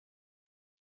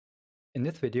In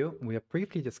this video, we are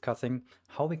briefly discussing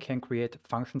how we can create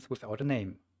functions without a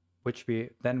name, which we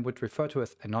then would refer to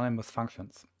as anonymous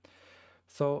functions.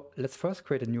 So let's first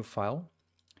create a new file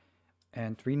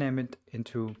and rename it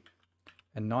into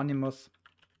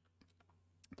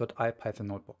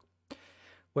anonymous.ipython-notebook.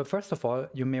 Well, first of all,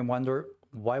 you may wonder,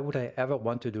 why would I ever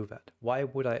want to do that? Why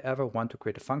would I ever want to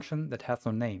create a function that has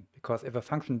no name? Because if a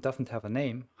function doesn't have a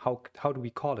name, how do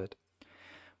we call it?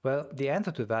 Well, the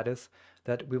answer to that is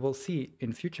that we will see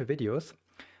in future videos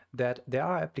that there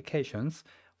are applications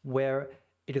where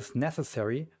it is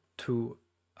necessary to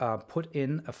put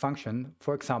in a function,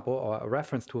 for example, or a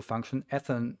reference to a function as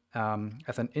an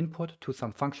input to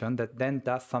some function that then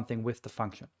does something with the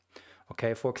function.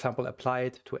 Okay, for example, apply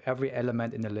it to every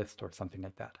element in the list or something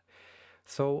like that.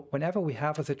 So whenever we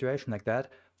have a situation like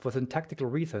that, for syntactical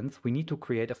reasons, we need to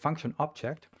create a function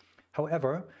object.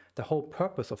 However, the whole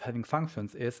purpose of having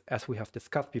functions is, as we have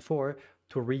discussed before,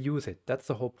 to reuse it. That's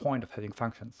the whole point of having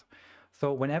functions.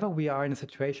 So whenever we are in a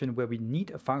situation where we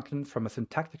need a function from a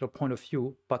syntactical point of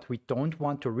view, but we don't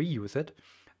want to reuse it,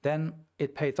 then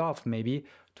it pays off maybe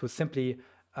to simply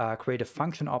create a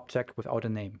function object without a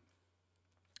name.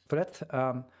 So let's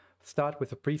start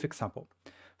with a brief example.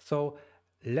 So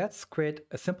let's create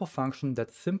a simple function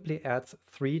that simply adds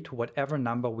 3 to whatever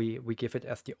number we give it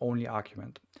as the only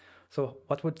argument. So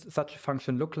what would such a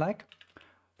function look like?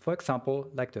 For example,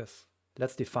 like this.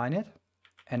 Let's define it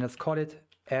and let's call it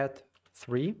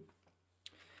add3.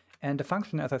 And the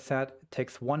function, as I said,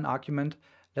 takes one argument.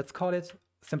 Let's call it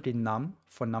simply num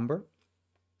for number.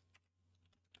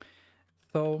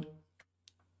 So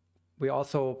we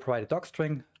also provide a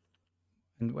docstring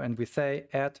and we say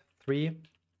add 3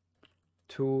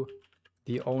 to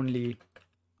the only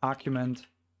argument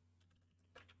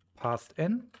passed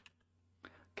in.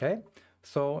 Okay,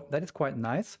 so that is quite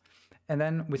nice. And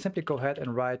then we simply go ahead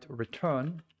and write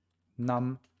return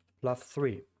num plus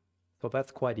 3. So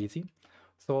that's quite easy.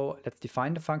 So let's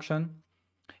define the function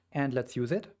and let's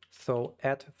use it. So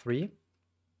add 3.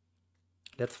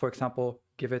 Let's, for example,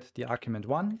 give it the argument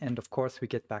 1, and of course we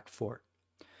get back 4.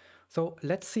 So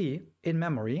let's see in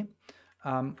memory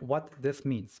what this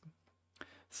means.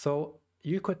 So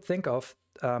you could think of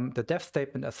the def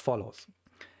statement as follows.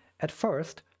 At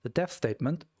first, the def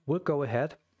statement will go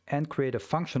ahead and create a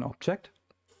function object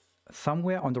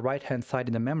somewhere on the right hand side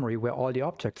in the memory where all the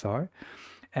objects are,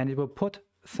 and it will put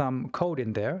some code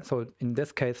in there. So in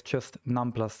this case, just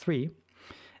num plus 3,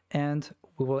 and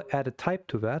we will add a type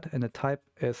to that, and the type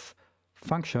is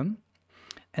function.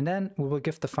 And then we will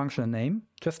give the function a name,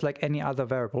 just like any other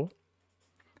variable.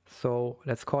 So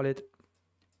let's call it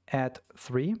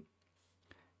add3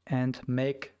 and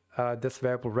make this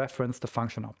variable reference the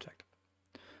function object.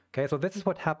 Okay, so this is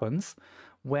what happens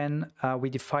when we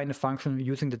define a function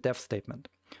using the def statement.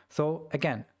 So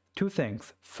again, two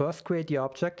things. First, create the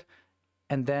object,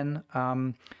 and then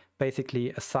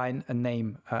basically assign a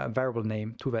name, a variable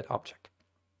name to that object.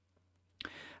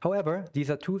 However, these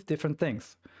are two different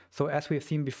things. So as we have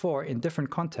seen before, in different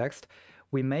contexts,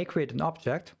 we may create an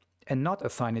object and not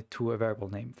assign it to a variable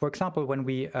name. For example, when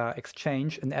we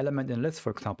exchange an element in a list, for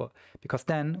example, because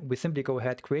then we simply go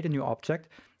ahead, create a new object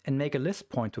and make a list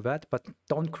point to that, but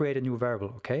don't create a new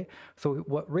variable, okay? So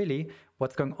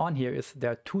what's going on here is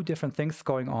there are two different things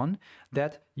going on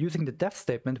that using the def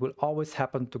statement will always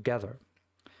happen together.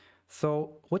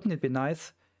 So wouldn't it be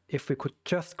nice if we could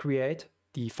just create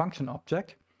the function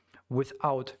object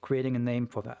without creating a name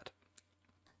for that?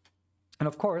 And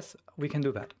of course, we can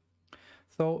do that.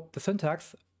 So the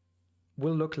syntax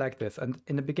will look like this. And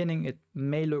in the beginning, it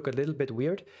may look a little bit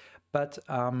weird, but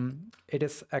it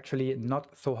is actually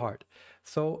not so hard.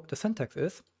 So the syntax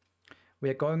is, we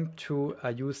are going to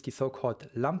use the so-called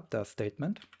lambda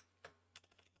statement.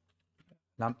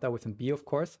 Lambda with a B, of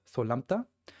course. So lambda.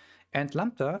 And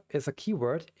lambda is a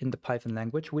keyword in the Python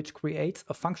language which creates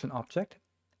a function object,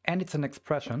 and it's an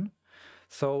expression.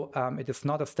 So it is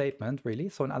not a statement, really.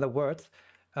 So in other words,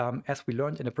 as we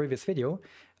learned in a previous video,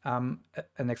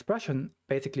 an expression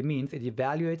basically means it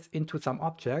evaluates into some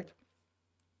object,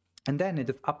 and then it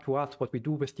is up to us what we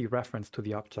do with the reference to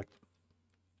the object.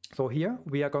 So here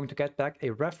we are going to get back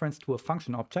a reference to a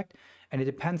function object, and it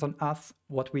depends on us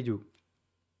what we do.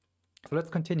 So let's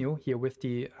continue here with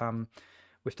the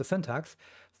syntax.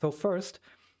 So first,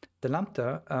 the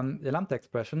lambda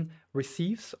expression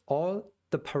receives all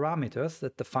the parameters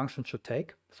that the function should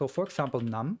take. So for example,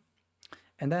 num.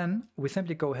 And then we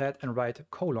simply go ahead and write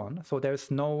colon. So there's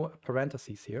no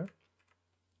parentheses here.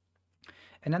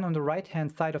 And then on the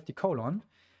right-hand side of the colon,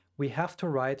 we have to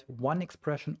write one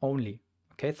expression only.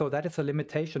 Okay, so that is a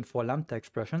limitation for lambda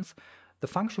expressions. The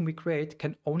function we create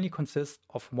can only consist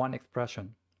of one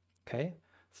expression. Okay,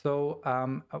 so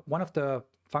one of the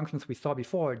functions we saw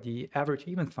before, the average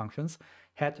evens functions,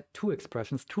 had two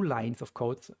expressions, two lines of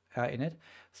code in it.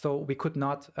 So we could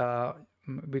not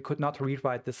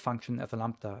rewrite this function as a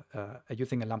lambda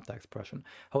using a lambda expression.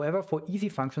 However, for easy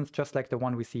functions, just like the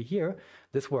one we see here,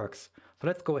 this works. So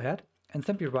let's go ahead and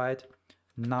simply write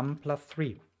num plus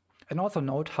 3. And also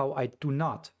note how I do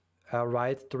not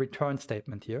write the return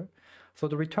statement here. So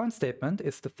the return statement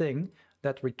is the thing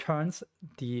that returns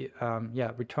the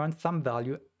returns some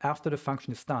value after the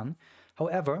function is done.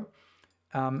 However,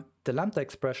 the lambda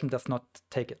expression does not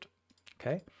take it.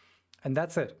 Okay, and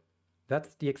that's it.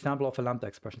 That's the example of a lambda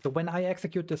expression. So when I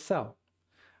execute this cell,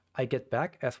 I get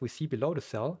back, as we see below the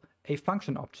cell, a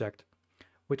function object,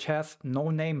 which has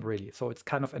no name really. So it's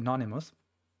kind of anonymous.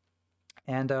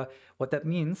 And what that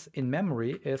means in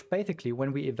memory is basically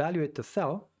when we evaluate the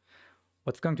cell,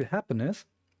 what's going to happen is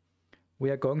we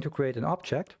are going to create an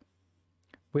object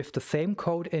with the same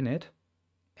code in it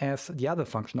as the other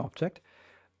function object.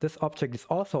 This object is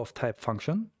also of type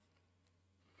function.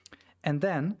 And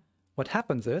then what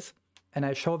happens is, and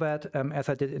I show that as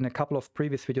I did in a couple of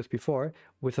previous videos before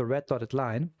with a red dotted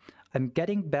line, I'm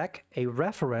getting back a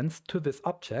reference to this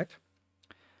object.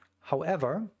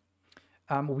 However,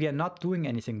 we are not doing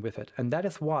anything with it. And that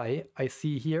is why I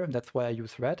see here, that's why I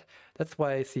use red, that's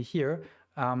why I see here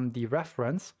the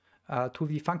reference to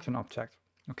the function object.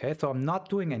 Okay, so I'm not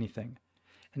doing anything.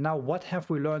 And now what have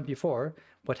we learned before?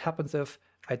 What happens if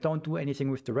I don't do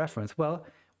anything with the reference? Well,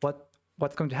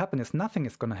 what's going to happen is nothing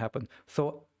is going to happen.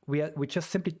 So we just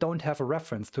simply don't have a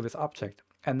reference to this object.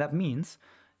 And that means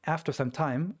after some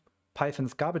time,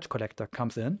 Python's garbage collector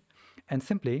comes in and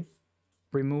simply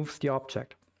removes the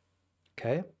object.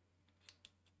 Okay.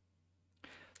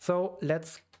 So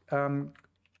let's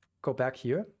go back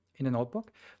here in the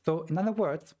notebook. So in other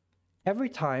words, every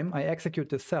time I execute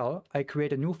this cell, I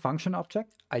create a new function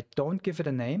object. I don't give it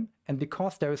a name. And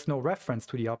because there is no reference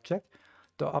to the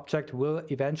object will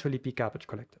eventually be garbage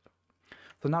collected.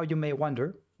 So now you may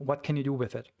wonder, what can you do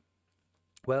with it?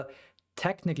 Well,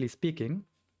 technically speaking,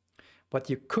 what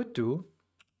you could do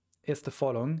is the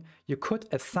following. You could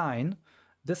assign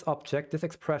this object, this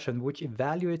expression, which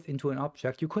evaluates into an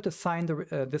object, you could assign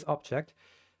this object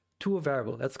to a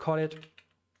variable. Let's call it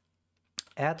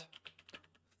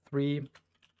add3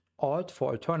 alt for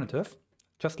alternative,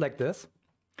 just like this.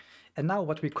 And now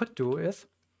what we could do is,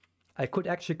 I could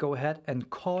actually go ahead and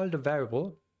call the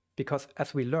variable, because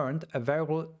as we learned, a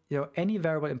variable, any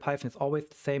variable in Python is always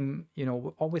the same,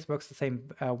 always works the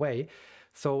same way.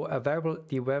 So a variable,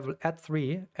 the variable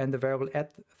add3 and the variable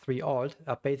add3 alt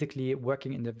are basically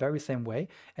working in the very same way.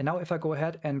 And now if I go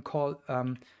ahead and call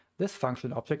this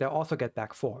function object, I also get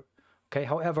back 4. Okay,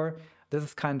 however, this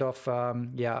is kind of,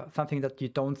 something that you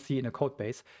don't see in a code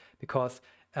base, because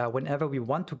whenever we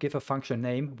want to give a function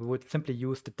name, we would simply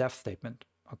use the def statement.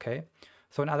 Okay,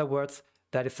 so in other words,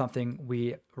 that is something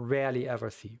we rarely ever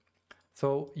see.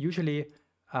 So usually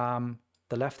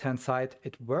the left-hand side,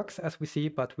 it works as we see,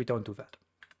 but we don't do that.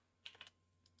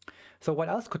 So what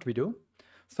else could we do?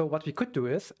 So what we could do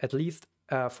is, at least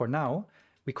for now,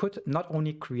 we could not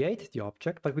only create the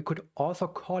object, but we could also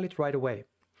call it right away.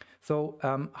 So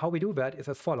how we do that is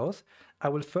as follows. I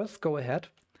will first go ahead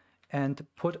and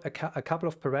put a couple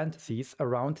of parentheses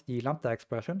around the lambda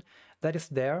expression. That is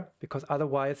there because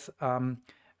otherwise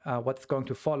what's going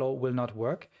to follow will not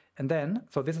work. And then,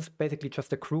 so this is basically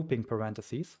just a grouping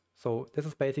parentheses. So this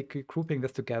is basically grouping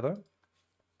this together.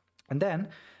 And then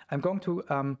I'm going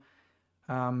to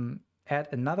add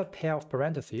another pair of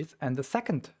parentheses. And the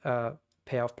second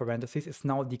pair of parentheses is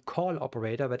now the call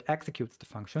operator that executes the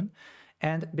function.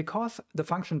 And because the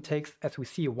function takes, as we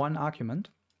see, one argument,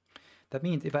 that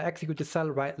means if I execute the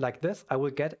cell right like this, I will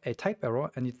get a type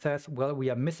error and it says, well, we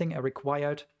are missing a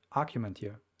required argument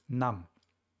here, num.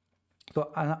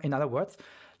 So in other words,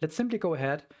 let's simply go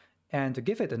ahead and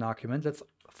give it an argument. Let's,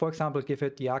 for example, give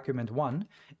it the argument 1,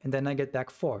 and then I get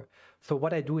back 4. So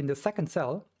what I do in the second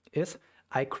cell is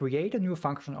I create a new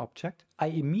function object. I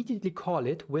immediately call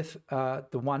it with the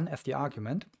 1 as the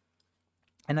argument,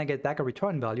 and I get back a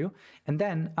return value. And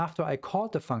then after I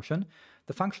called the function,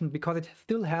 because it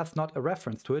still has not a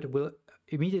reference to it, will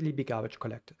immediately be garbage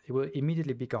collected. It will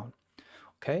immediately be gone.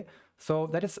 Okay, so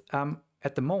that is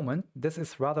at the moment, this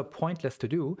is rather pointless to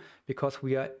do because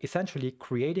we are essentially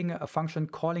creating a function,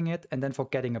 calling it, and then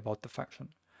forgetting about the function.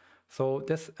 So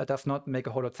this does not make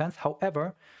a whole lot of sense.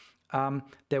 However,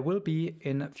 there will be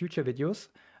in future videos,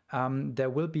 there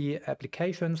will be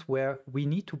applications where we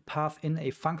need to pass in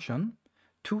a function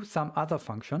to some other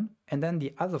function, and then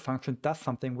the other function does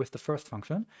something with the first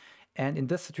function. And in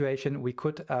this situation, we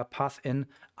could pass in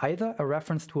either a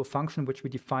reference to a function which we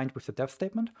defined with the def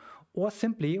statement, or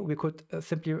simply we could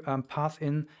pass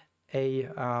in a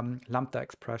lambda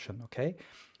expression, okay?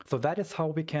 So that is how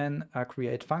we can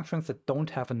create functions that don't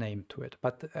have a name to it.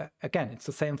 But again, it's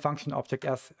the same function object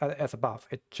as above.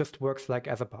 It just works like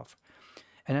as above.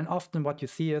 And then often what you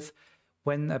see is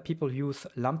when people use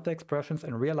lambda expressions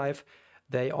in real life,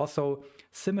 they also,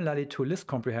 similarly to list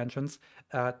comprehensions,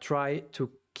 try to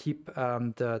keep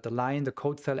the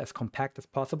code cell as compact as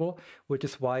possible, which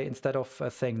is why instead of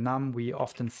saying num, we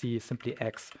often see simply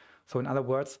x. So in other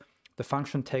words, the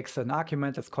function takes an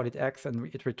argument, let's call it x,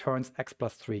 and it returns x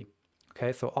plus 3.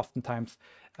 Okay, so oftentimes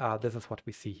this is what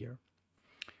we see here.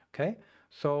 Okay,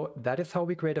 so that is how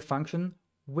we create a function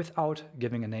without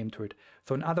giving a name to it.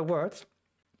 So in other words,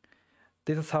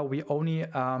 this is how we only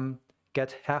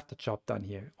get half the job done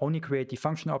here. Only create the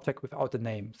function object without the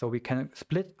name. So we can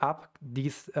split up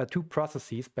these two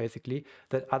processes basically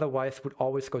that otherwise would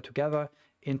always go together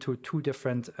into two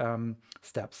different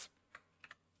steps.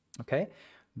 Okay,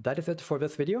 that is it for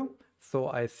this video. So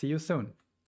I see you soon.